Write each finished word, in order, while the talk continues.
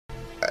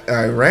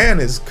Iran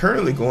is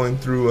currently going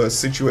through a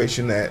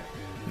situation that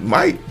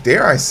might,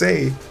 dare I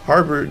say,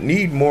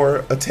 need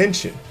more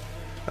attention,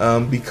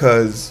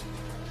 because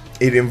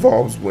it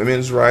involves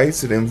women's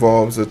rights, it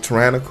involves a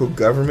tyrannical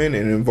government,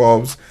 it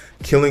involves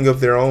killing of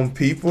their own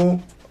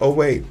people. Oh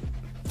wait,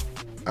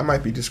 I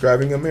might be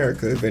describing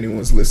America if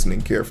anyone's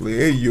listening carefully.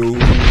 Hey yo.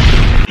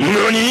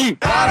 NANI?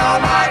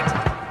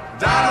 Dynamite!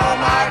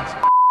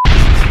 Dynamite!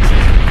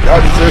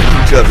 Y'all deserve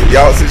each other.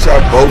 Y'all, since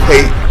y'all both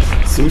hate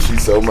sushi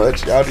so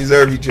much, y'all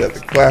deserve each other.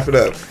 Clap it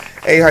up.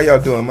 Hey, how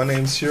y'all doing? My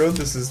name's Shiro.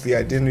 This is the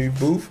Identity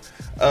Booth.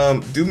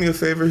 Do me a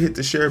favor, hit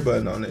the share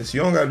button on this.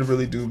 You don't got to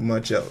really do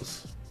much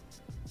else.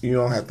 You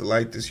don't have to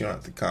like this. You don't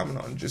have to comment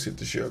on it. Just hit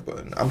the share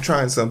button. I'm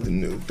trying something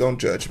new. Don't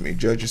judge me.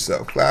 Judge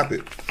yourself. Clap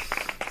it.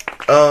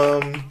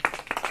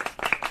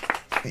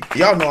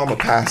 Y'all know I'm a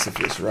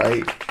pacifist,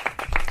 right?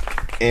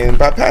 And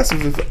by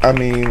pacifist, I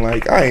mean,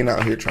 like, I ain't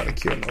out here trying to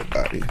kill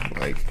nobody.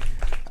 Like,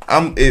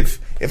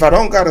 if I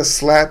don't gotta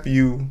slap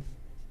you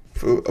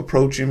for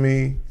approaching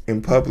me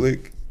in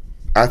public,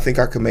 I think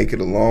I could make it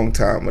a long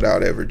time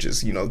without ever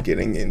just,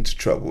 getting into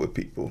trouble with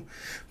people.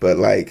 But,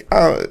 like,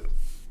 I'm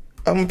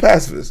a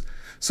pacifist.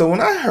 So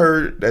when I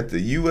heard that the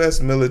U.S.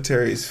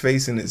 military is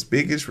facing its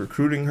biggest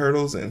recruiting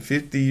hurdles in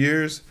 50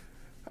 years,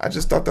 I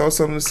just thought that was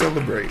something to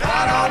celebrate.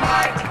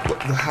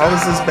 How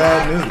is this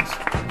bad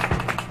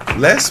news?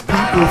 Less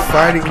people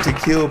fighting to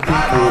kill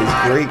people is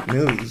great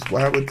news.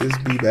 Why would this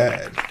be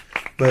bad?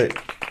 But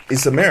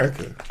it's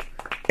America.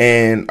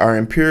 And our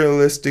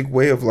imperialistic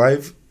way of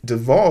life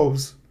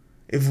devolves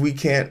if we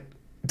can't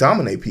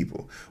dominate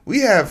people. We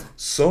have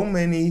so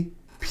many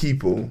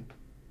people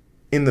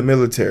in the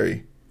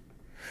military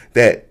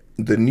that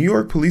the New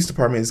York Police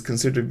Department is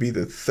considered to be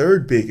the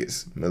third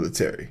biggest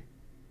military.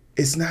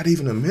 It's not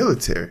even a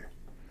military.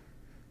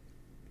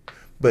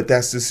 But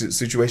that's the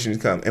situation to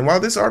come. And while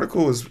this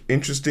article is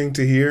interesting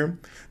to hear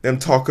them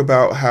talk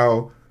about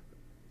how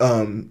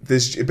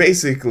this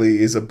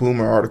basically is a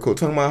boomer article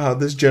talking about how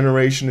this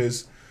generation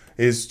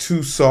is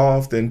too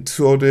soft and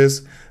too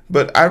this.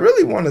 But I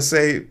really want to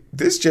say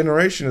this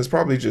generation is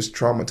probably just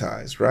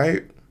traumatized,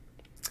 right?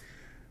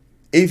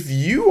 If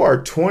you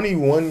are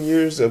 21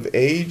 years of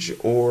age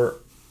or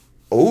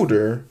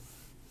older,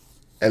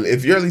 and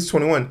if you're at least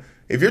 21,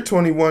 if you're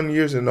 21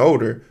 years and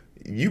older,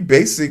 you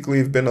basically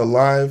have been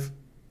alive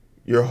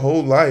your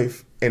whole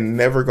life and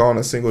never gone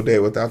a single day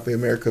without the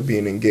America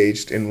being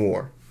engaged in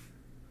war.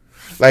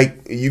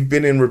 Like, you've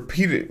been in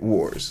repeated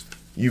wars.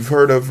 You've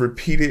heard of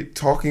repeated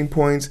talking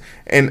points.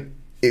 And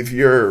if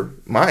you're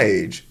my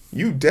age,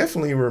 you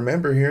definitely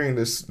remember hearing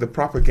the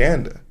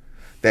propaganda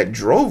that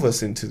drove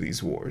us into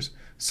these wars.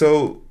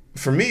 So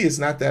for me, it's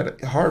not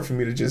that hard for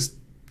me to just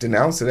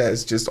denounce it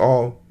as just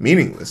all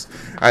meaningless.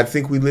 I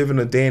think we live in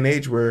a day and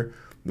age where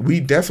we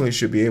definitely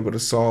should be able to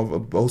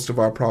solve most of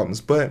our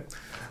problems. But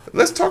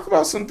let's talk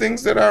about some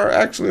things that are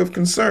actually of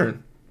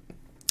concern.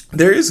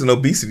 There is an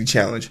obesity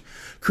challenge.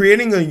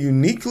 Creating a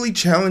uniquely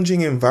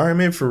challenging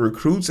environment for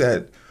recruits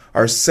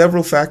are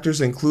several factors,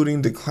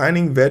 including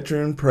declining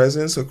veteran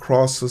presence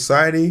across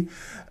society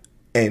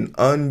and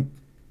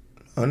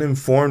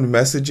uninformed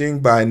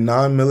messaging by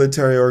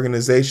non-military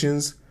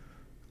organizations,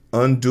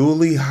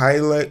 unduly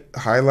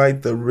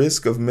highlight the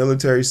risk of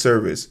military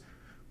service.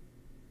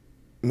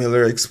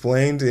 Miller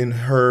explained in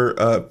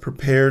her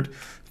prepared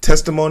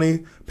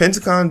testimony.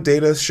 Pentagon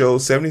data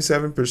shows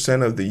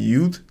 77% of the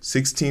youth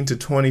 16 to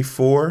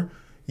 24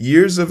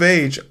 years of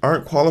age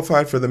aren't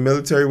qualified for the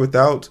military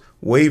without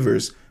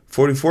waivers.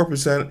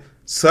 44%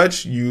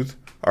 such youth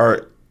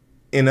are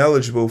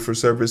ineligible for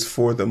service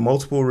for the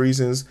multiple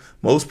reasons,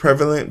 most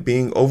prevalent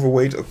being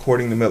overweight,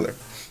 according to Miller.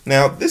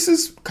 Now, this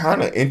is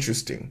kind of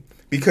interesting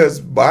because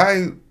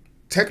by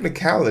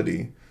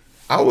technicality,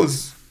 I'm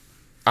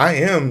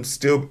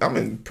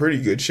in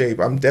pretty good shape.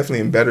 I'm definitely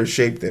in better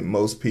shape than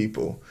most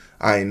people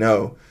I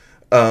know.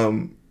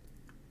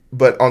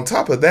 But on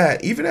top of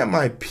that, even at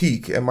my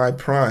peak, at my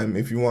prime,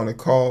 if you want to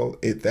call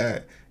it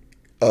that,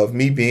 of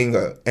me being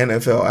an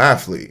NFL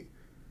athlete,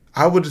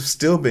 I would have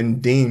still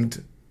been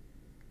deemed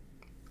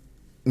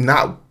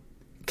not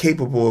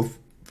capable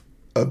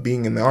of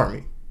being in the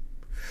Army.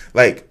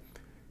 Like,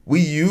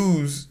 we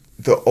use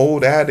the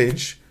old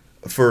adage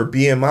for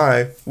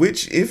BMI,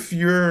 which if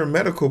you're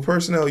medical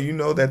personnel, you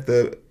know that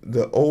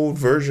the old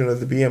version of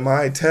the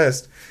BMI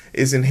test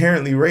is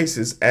inherently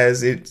racist,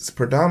 as it's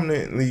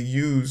predominantly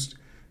used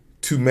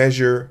to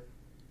measure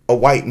a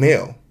white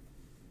male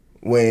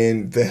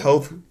when the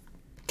health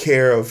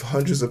care of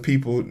hundreds of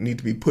people need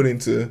to be put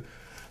into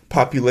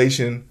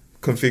population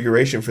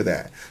configuration for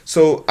that.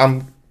 So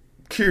I'm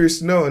curious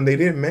to know, and they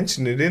didn't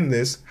mention it in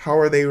this, how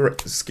are they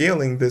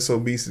scaling this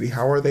obesity?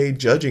 How are they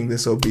judging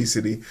this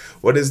obesity?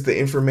 What is the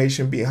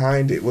information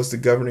behind it? What's the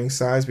governing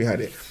size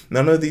behind it?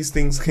 None of these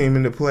things came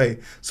into play.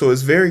 So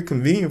it's very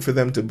convenient for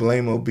them to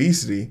blame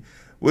obesity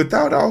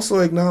without also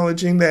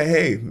acknowledging that,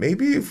 hey,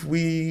 maybe if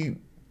we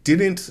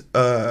didn't,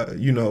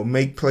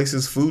 make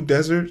places food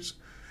deserts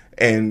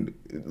and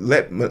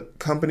let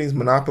companies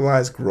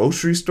monopolize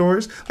grocery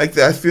stores, like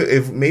that, I feel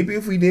if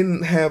we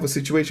didn't have a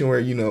situation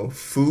where,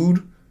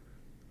 food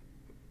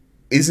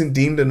isn't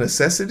deemed a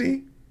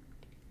necessity,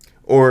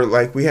 or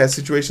like we had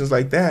situations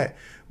like that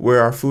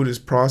where our food is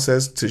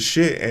processed to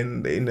shit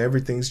and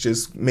everything's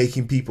just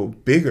making people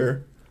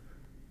bigger,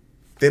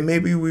 then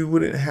maybe we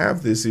wouldn't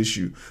have this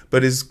issue.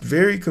 But it's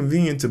very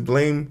convenient to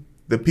blame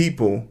the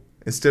people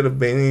instead of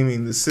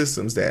blaming the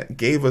systems that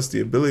gave us the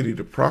ability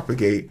to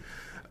propagate.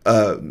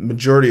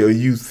 Majority of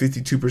youth,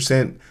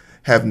 52%,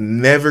 have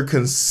never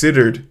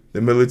considered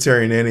the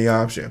military in any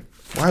option.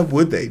 Why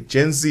would they?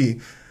 Gen Z,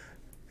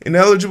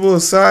 ineligible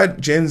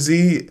aside, Gen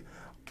Z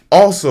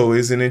also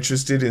isn't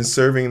interested in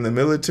serving in the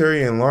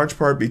military, in large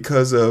part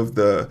because of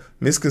the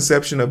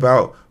misconception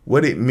about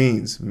what it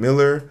means.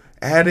 Miller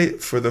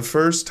added, for the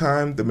first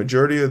time, the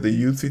majority of the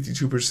youth,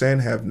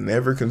 52%, have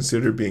never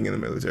considered being in the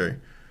military.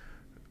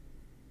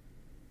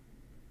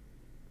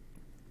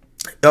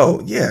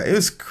 Oh, yeah, it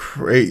was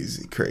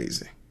crazy.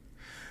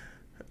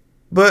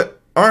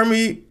 But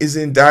Army is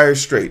in dire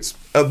straits.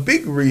 A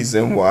big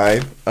reason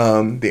why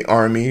the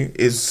Army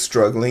is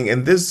struggling,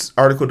 and this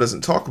article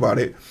doesn't talk about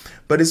it,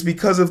 but it's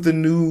because of the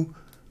new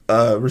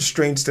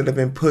restraints that have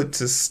been put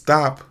to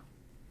stop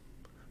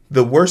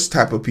the worst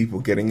type of people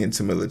getting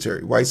into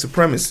military, white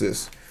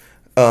supremacists.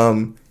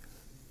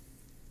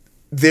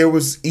 There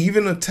was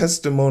even a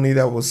testimony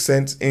that was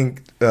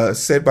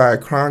said by a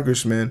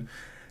congressman.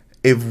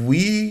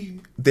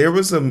 There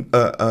was a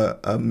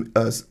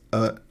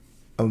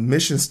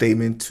mission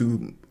statement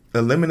to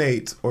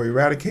eliminate or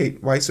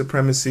eradicate white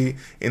supremacy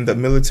in the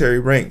military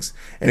ranks,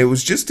 and it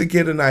was just to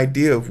get an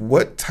idea of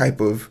what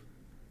type of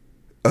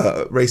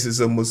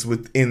racism was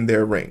within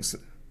their ranks.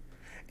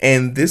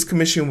 And this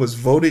commission was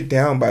voted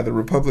down by the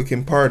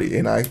Republican Party,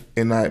 and I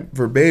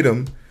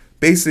verbatim,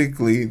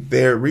 basically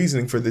their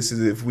reasoning for this is,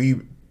 if we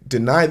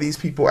deny these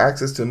people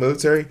access to the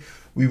military,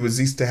 we would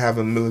cease to have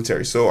a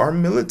military. So our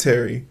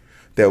military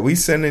that we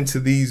send into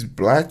these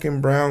black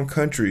and brown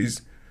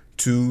countries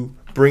to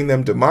bring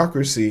them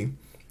democracy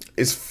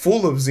is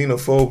full of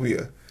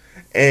xenophobia.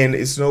 And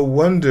it's no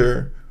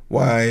wonder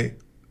why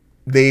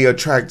they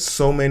attract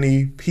so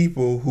many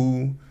people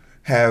who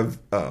have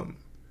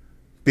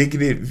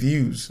bigoted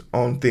views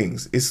on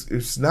things.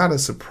 It's not a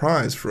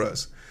surprise for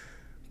us.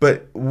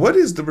 But what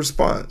is the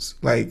response?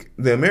 Like,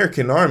 the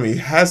American Army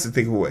has to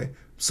think of a way.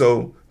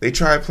 So they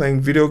tried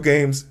playing video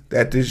games.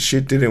 This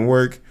shit didn't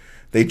work.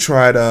 They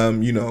tried,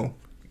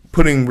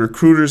 putting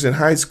recruiters in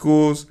high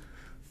schools.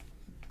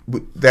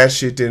 That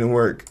shit didn't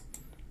work.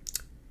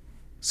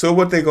 So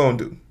what they gonna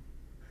do?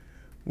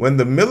 When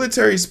the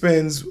military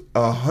spends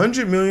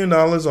 $100 million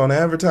on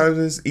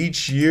advertisements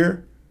each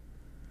year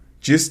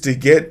just to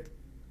get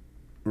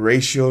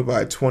ratioed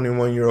by a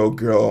 21-year-old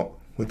girl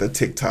with a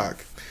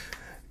TikTok,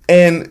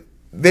 and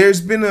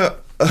there's been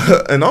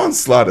an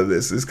onslaught of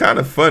this. It's kind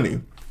of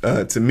funny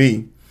to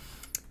me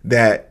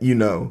that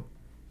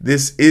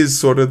this is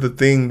sort of the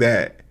thing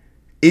that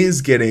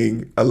is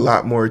getting a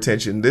lot more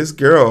attention. This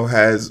girl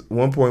has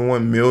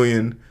 1.1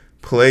 million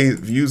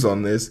views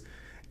on this,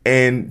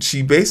 and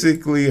she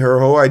basically, her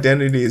whole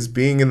identity is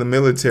being in the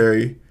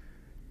military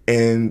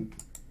and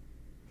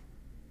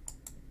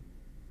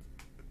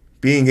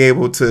being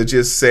able to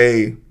just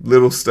say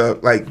little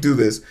stuff like, do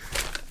this.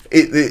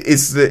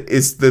 It's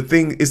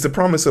the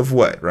promise of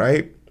what,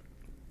 right?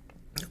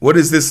 What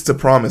is this to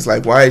promise?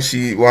 Like, what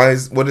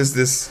does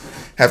this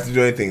have to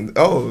do anything?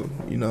 Oh,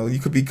 you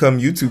could become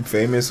YouTube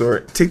famous or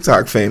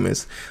TikTok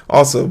famous.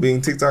 Also,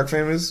 being TikTok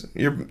famous,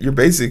 you're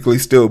basically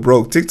still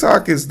broke.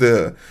 TikTok is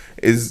the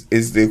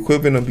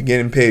equivalent of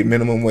getting paid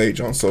minimum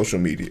wage on social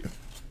media.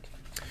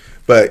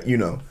 But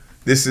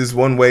this is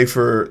one way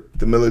for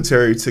the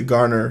military to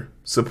garner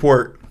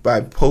support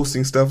by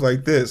posting stuff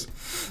like this.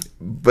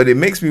 But it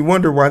makes me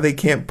wonder why they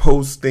can't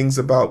post things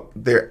about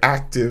their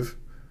active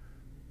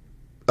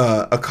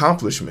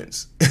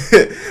accomplishments.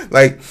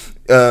 Like,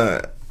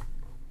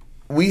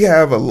 we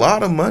have a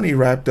lot of money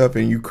wrapped up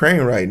in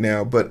Ukraine right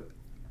now, but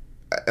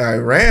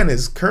Iran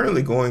is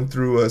currently going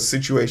through a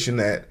situation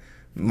that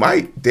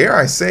might, dare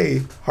I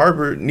say,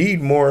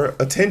 need more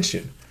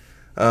attention,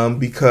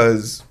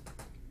 because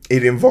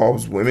it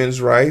involves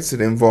women's rights,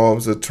 it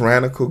involves a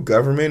tyrannical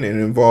government, it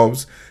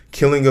involves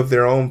killing of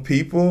their own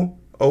people.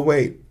 Oh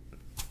wait,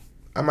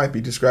 I might be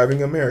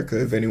describing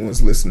America if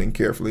anyone's listening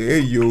carefully.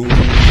 Hey yo.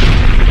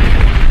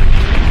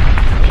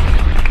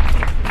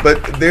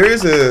 But there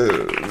is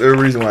a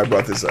reason why I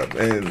brought this up,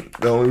 and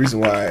the only reason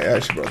why I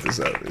actually brought this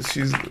up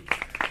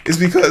is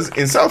because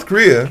in South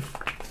Korea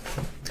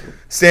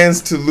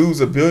stands to lose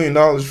 $1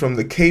 billion from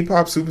the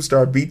K-pop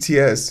superstar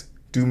BTS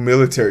due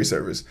military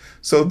service.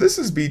 So this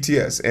is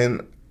BTS,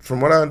 and from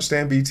what I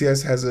understand,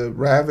 BTS has a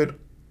rabid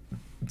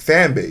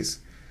fan base,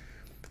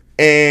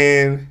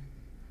 and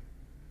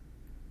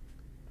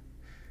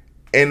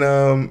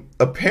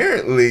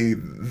apparently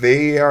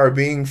they are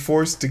being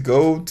forced to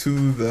go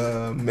to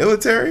the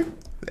military.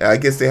 I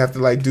guess they have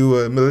to do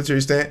a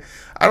military stand.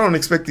 I don't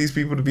expect these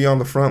people to be on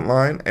the front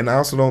line, and I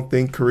also don't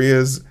think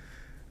Korea's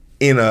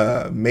in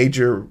a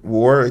major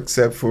war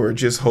except for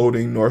just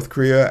holding North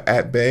Korea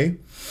at bay.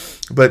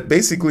 But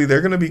basically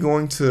they're going to be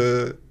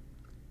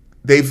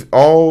they've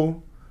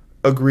all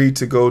agreed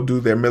to go do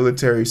their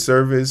military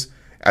service,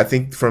 I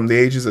think from the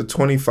ages of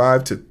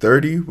 25 to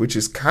 30, which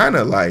is kind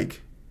of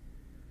like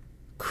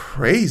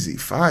crazy.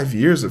 5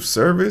 years of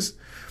service.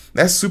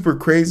 That's super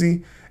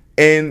crazy.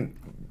 And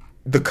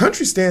the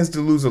country stands to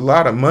lose a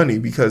lot of money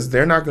because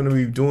they're not going to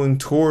be doing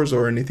tours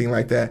or anything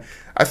like that.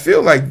 I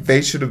feel like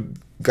they should have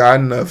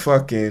gotten a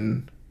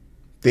fucking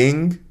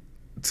thing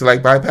to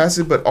like bypass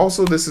it, but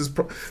also this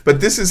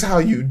is how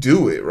you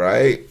do it,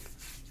 right?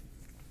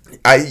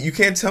 You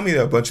can't tell me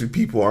that a bunch of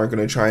people aren't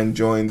going to try and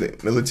join the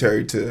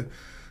military to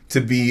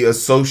be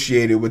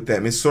associated with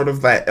them. It's sort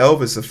of that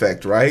Elvis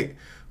effect, right?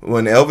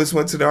 When Elvis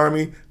went to the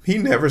army, he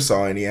never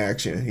saw any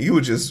action. He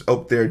was just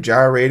up there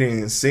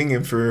gyrating and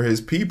singing for his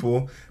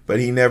people,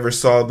 but he never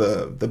saw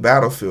the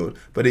battlefield.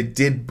 But it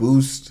did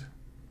boost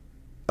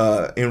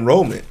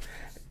enrollment.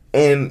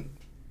 And,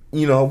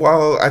 you know,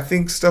 while I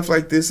think stuff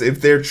like this, if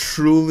they're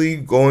truly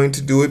going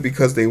to do it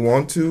because they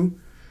want to,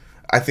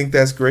 I think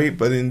that's great.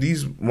 But in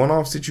these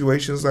one-off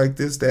situations like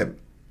this that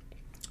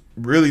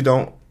really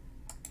don't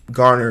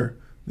garner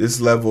this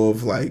level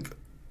of, like,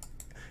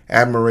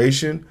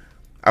 admiration,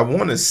 I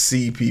want to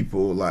see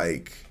people,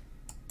 like,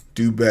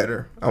 do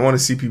better. I want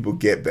to see people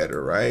get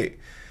better, right?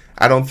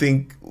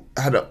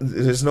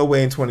 There's no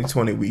way in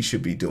 2020 we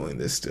should be doing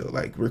this still.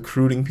 Like,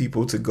 recruiting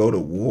people to go to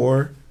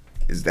war.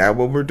 Is that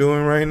what we're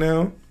doing right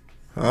now?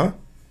 Huh?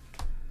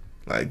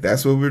 Like,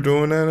 that's what we're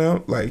doing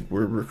now? Like,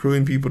 we're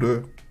recruiting people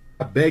to...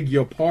 I beg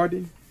your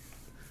pardon?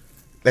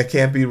 That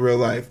can't be real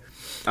life.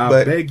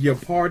 I beg your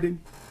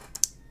pardon?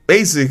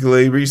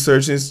 Basically,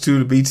 Research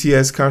Institute of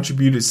BTS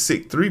contributed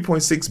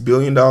 $3.6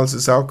 billion to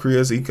South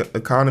Korea's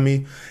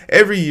economy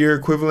every year,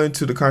 equivalent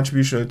to the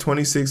contribution of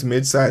 26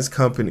 mid-sized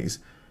companies.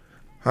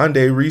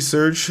 Hyundai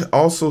Research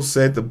also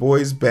said the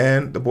boy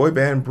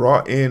band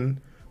brought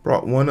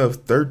one of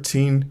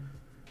 13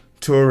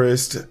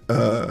 tourists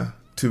to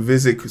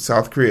visit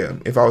South Korea.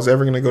 If I was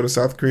ever going to go to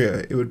South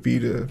Korea, it would be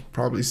to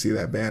probably see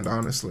that band,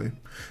 honestly. And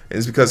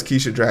it's because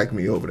Keisha dragged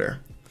me over there.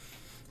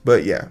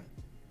 But yeah.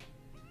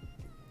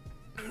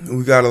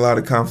 We got a lot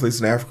of conflicts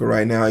in Africa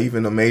right now,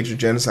 even a major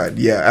genocide.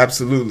 Yeah,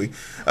 absolutely.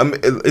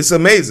 It's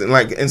amazing.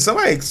 Like, and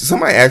somebody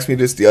asked me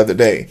this the other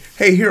day.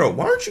 Hey, Hero,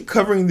 why aren't you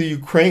covering the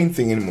Ukraine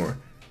thing anymore?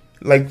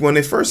 Like, when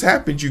it first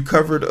happened, you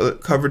covered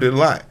it a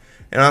lot.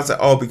 And I was like,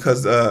 oh,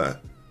 because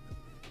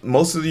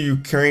most of the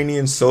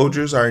Ukrainian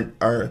soldiers are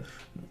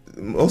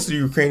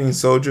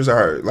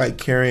like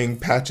carrying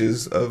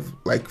patches of,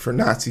 like, for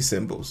Nazi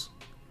symbols.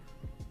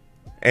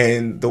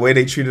 And the way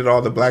they treated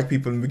all the black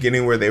people in the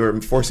beginning, where they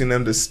were forcing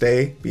them to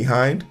stay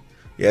behind,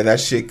 yeah, that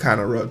shit kind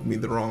of rubbed me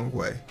the wrong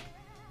way.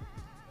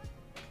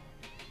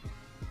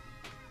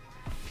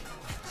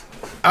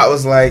 I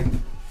was like,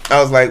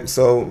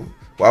 so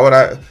why would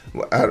I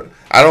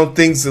don't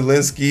think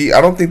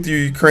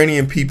the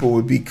Ukrainian people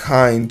would be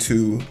kind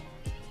to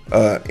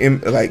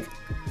like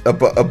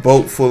a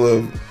boat full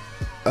of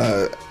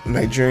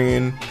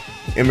Nigerian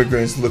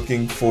immigrants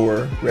looking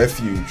for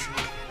refuge.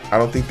 I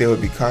don't think they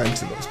would be kind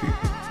to those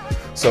people.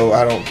 So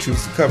I don't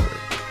choose to cover it.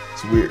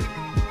 It's weird.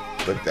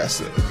 But that's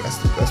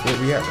where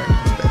we at right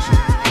now with that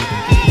shit.